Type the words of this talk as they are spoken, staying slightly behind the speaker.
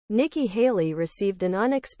Nikki Haley received an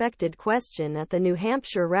unexpected question at the New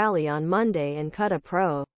Hampshire rally on Monday and cut a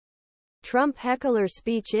pro-Trump heckler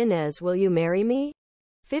speech. Iniz, will you marry me?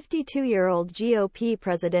 52-year-old GOP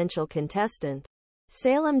presidential contestant.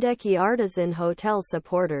 Salem'deki Artisan Hotel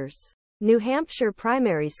supporters. New Hampshire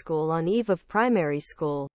Primary School on eve of primary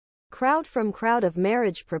school. Crowd of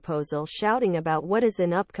marriage proposal shouting about what is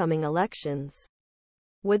in upcoming elections.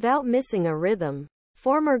 Without missing a rhythm.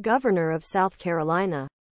 Former governor of South Carolina,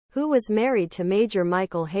 who was married to Major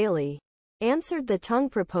Michael Haley, answered the tongue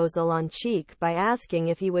proposal on cheek by asking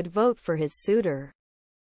if he would vote for his suitor.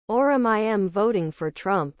 Orum I am voting for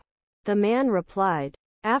Trump. The man replied.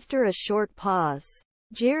 After a short pause,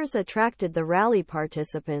 jeers attracted the rally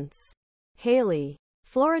participants. Haley.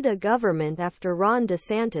 Florida government after Ron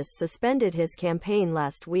Desantis suspended his campaign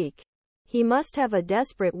last week. He must have a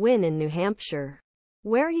desperate win in New Hampshire,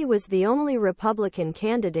 where he was the only Republican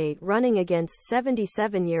candidate running against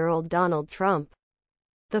 77-year-old Donald Trump.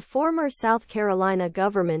 The former South Carolina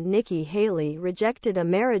government Nikki Haley rejected a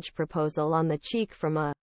marriage proposal on the cheek from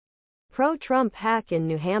a pro-Trump hack in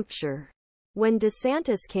New Hampshire. When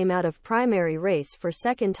DeSantis came out of primary race for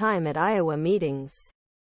second time at Iowa meetings,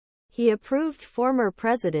 he approved former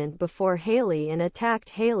president before Haley and attacked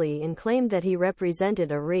Haley and claimed that he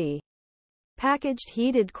represented a re-packaged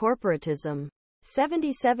heated corporatism.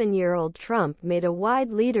 77-year-old Trump made a wide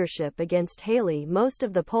leadership against Haley most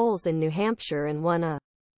of the polls in New Hampshire and won a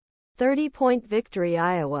 30-point victory.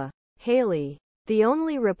 Iowa. Haley, the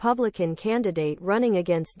only Republican candidate running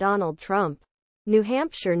against Donald Trump. New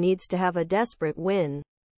Hampshire needs to have a desperate win.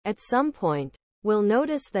 At some point, we'll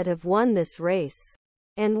notice that have won this race.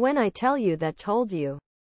 And when I tell you that told you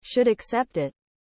should accept it.